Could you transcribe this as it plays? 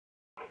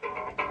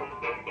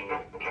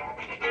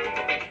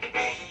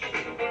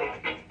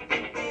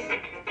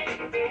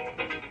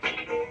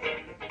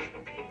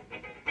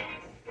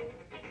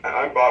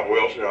Bob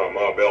Wilson out of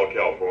Ma Bell,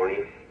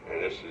 California,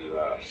 and this is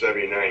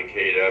 79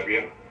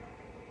 KW.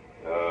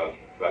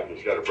 In fact,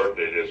 he's got a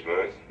birthday this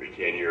month. He'll be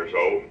 10 years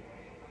old.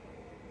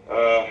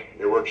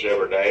 It works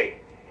every day.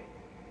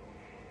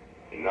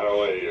 And not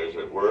only does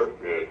it work,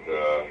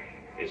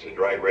 it's a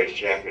drag race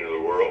champion of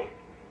the world.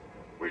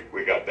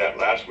 We got that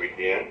last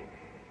weekend.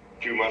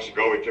 2 months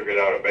ago, we took it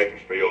out of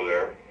Bakersfield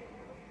there.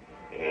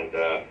 And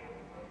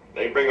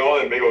they bring all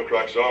them big old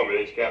trucks on, but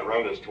they just can't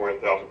run this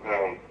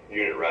 20,000-pound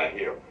unit right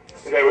here.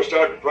 Okay, we'll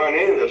start the front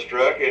end of this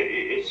truck.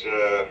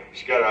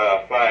 It's got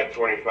a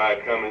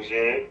 525 Cummins in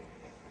it,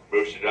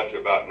 boosted up to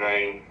about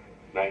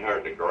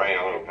 900 to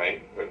ground,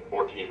 okay? Put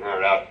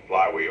 1,400 out the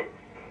flywheel.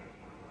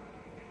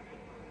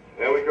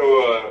 Then we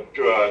go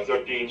to a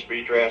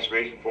 13-speed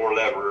transmission,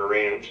 4-lever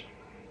reins.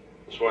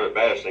 It's one of the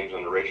baddest things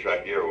on the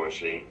racetrack you ever want to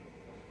see.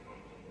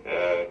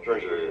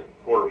 Turns a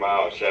quarter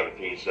mile in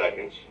 17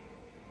 seconds.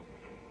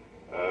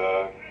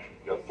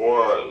 Got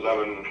 4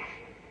 11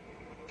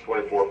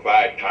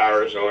 24/5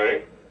 tires on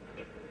it,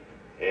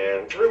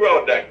 and pretty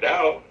well decked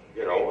out.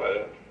 You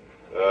know,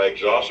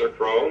 exhausts are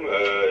chrome.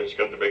 It's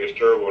got the biggest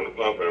turbo in the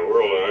pump in the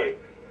world on it.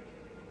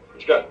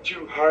 It's got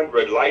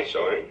 200 lights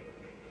on it,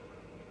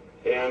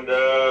 and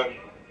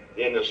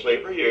in the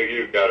sleeper,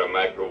 you got a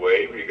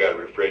microwave, you got a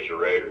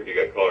refrigerator, you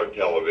got color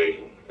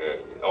television, and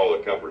all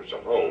the comforts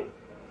of home.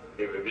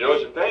 If you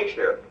notice the tanks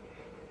here,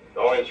 it's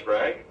all in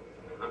sprag,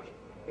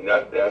 and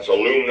that's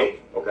aluminum,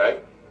 okay?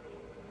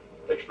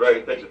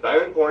 It takes a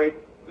diamond point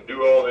to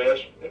do all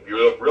this. If you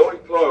look really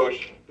close,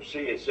 you see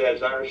it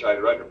says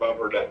Ironsides right in the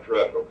bumper of that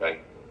truck, okay?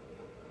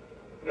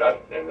 And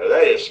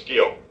that is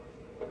skill,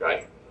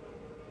 okay?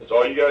 That's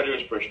all you gotta do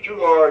is push too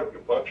hard, you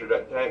puncture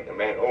that tank, the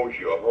man owes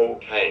you a whole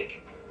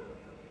tank.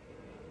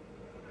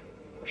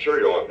 I'm sure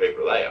you don't want to pay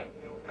for that.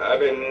 I've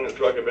been in the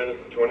trucking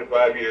business for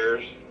 25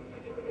 years,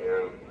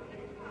 and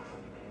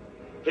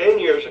 10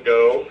 years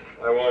ago,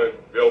 I wanted to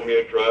build me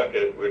a truck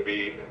that would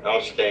be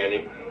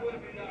outstanding,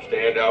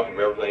 stand out from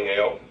everything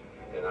else,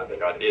 and I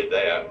think I did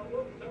that.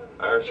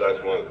 Ironsides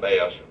is one of the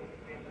best.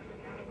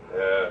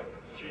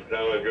 She's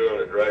not only good on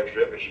a drag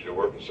strip, but she's a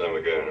working son of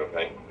a gun,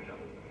 okay?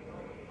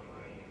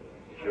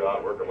 She'll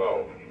outwork them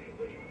all.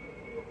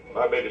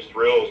 My biggest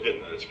thrill is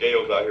getting to the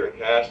scales out here at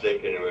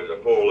Castic, and it was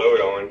a full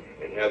load on,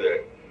 and have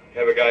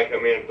a guy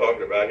come in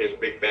talking about his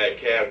big bad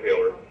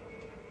Caterpillar,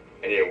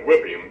 and then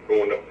whip him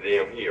going up the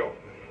damn hill.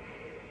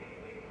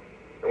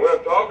 And what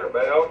I'm talking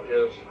about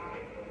is,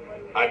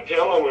 I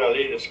tell them when I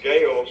leave the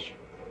scales,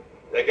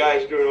 that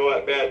guy's doing all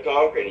that bad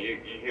talking, you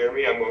hear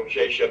me, I'm going to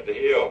chase you up the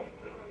hill.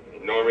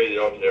 And normally they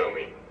don't tell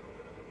me.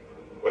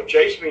 Well,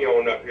 chase me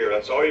on up here,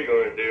 that's all you're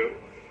going to do.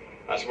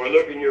 I said, well,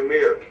 look in your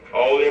mirror.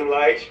 All them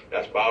lights,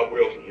 that's Bob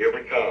Wilson. Here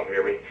we come,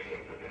 hear me?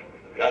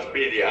 That's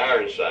be the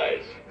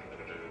Ironsides.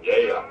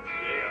 Yeah,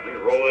 we're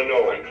rolling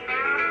on.